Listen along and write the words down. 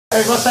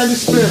Hey, what's that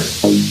split?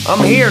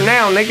 I'm here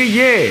now, nigga,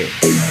 yeah.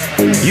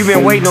 You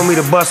been waiting on me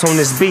to bust on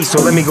this beat,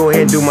 so let me go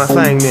ahead and do my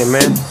thing then,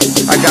 man.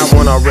 I got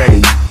one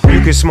already. You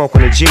can smoke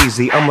on the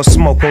Jeezy, I'ma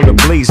smoke on the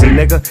Bleezy,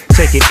 nigga.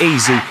 Take it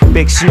easy,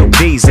 Big Snoop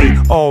Deezy,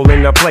 all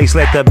in the place.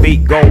 Let the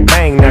beat go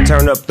bang, now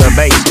turn up the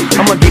bass.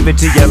 I'ma give it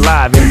to you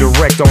live and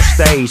direct on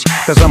stage,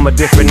 cause I'm a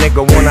different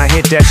nigga when I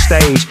hit that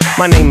stage.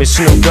 My name is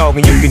Snoop Dogg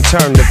and you can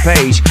turn the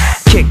page.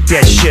 Kick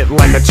that shit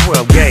like a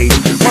 12 gauge.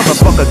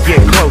 Motherfucker, get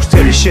close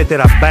to the shit that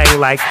I bang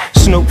like.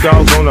 Snoop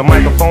Dogg's on the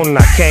microphone and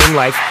I came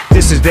like,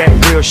 this is that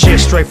real shit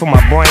straight from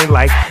my brain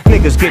like.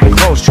 Niggas getting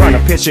close, trying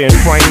to picture and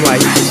frame like.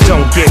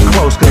 Don't get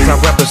close cause I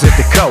represent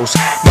the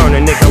coast. Burn a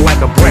nigga like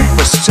a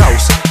breakfast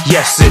toast.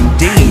 Yes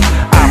indeed,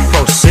 I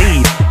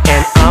proceed.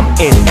 And I'm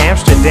in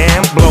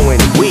Amsterdam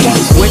blowing weed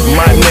with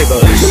my niggas.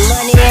 The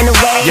money and the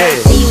way. Yeah.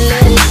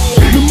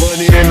 The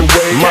money and the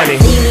way. Money,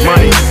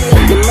 money.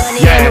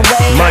 Yeah,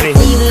 money.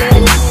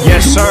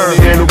 Yes sir.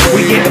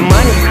 We getting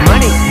money,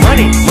 money,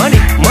 money, money,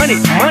 money,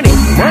 money,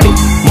 money,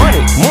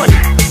 money, money.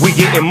 We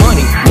getting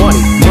money,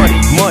 money, money,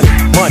 money,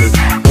 money.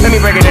 Let me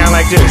break it down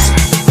like this.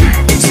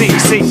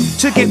 See,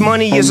 to get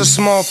money is a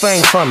small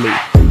thing for me.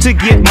 To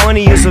get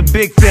money is a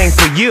big thing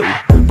for you.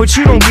 But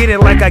you don't get it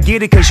like I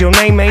get it, cause your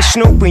name ain't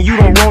Snoop and you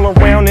don't roll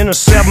around in a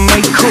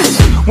 7-8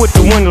 coupe with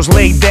the windows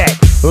laid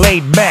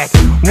back,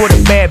 with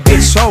a bad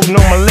bitch holding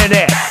on my lid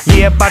at.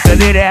 Yeah, about to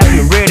lit app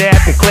and red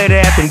app and clear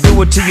app and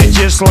do it to you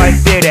just like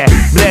that,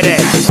 bled at,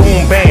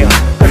 boom bam,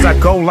 cause I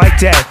go like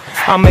that.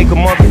 I make a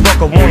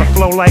motherfucker wanna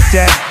flow like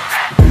that.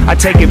 I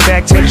take it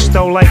back to the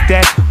store like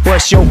that.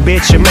 Bust your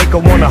bitch and make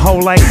her wanna hoe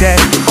like that.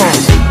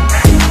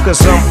 Cause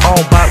I'm all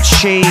about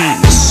cheese.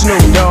 Snoop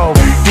Dogg,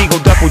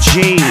 Deagle double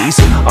G's.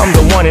 I'm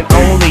the one and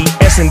only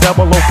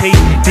S&OOP,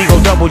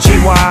 Deagle double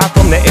GY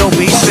from the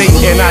LBC.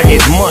 And I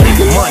get money,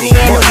 money,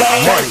 money,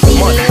 money,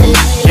 money.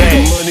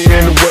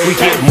 Yeah, we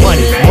get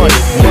money, money,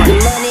 money.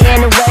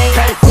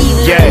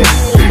 Yeah,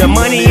 the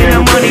money and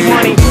the money,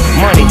 money,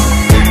 money,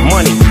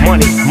 money,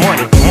 money,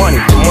 money, money,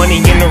 money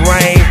in the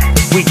rain.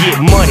 We get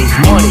money,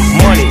 money,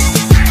 money.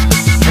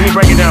 Let me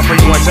break it down for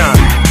you one time.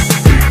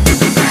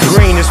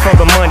 Green is for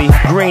the money,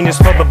 green is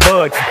for the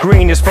bud,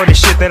 green is for the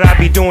shit that I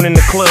be doing in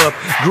the club,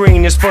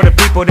 green is for the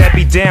people that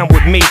be down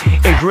with me,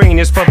 and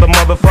green is for the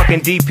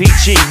motherfucking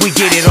DPG. We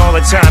get it all the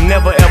time,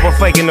 never ever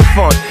faking the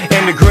fun.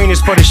 And the green is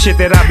for the shit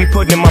that I be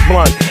putting in my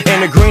blunt.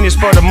 And the green is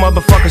for the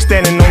motherfucker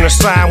standing on the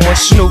side when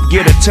Snoop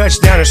get a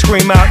touchdown and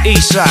scream out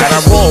east side.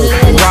 I roll,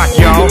 rock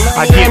y'all,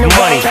 I get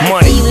money,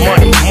 money,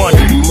 money,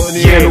 money.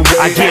 Yeah,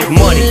 I get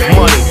money,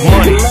 money,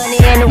 money,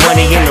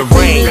 money in the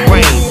rain,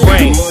 rain,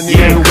 rain.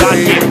 Yeah, I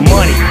get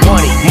money,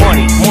 money,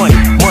 money, money,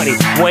 money.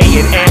 Way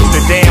in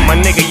Amsterdam, my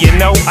nigga, you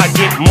know I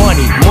get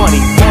money,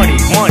 money, money,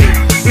 money.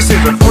 This is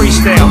a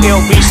freestyle,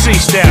 LBC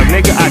style,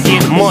 nigga, I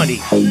get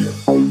money.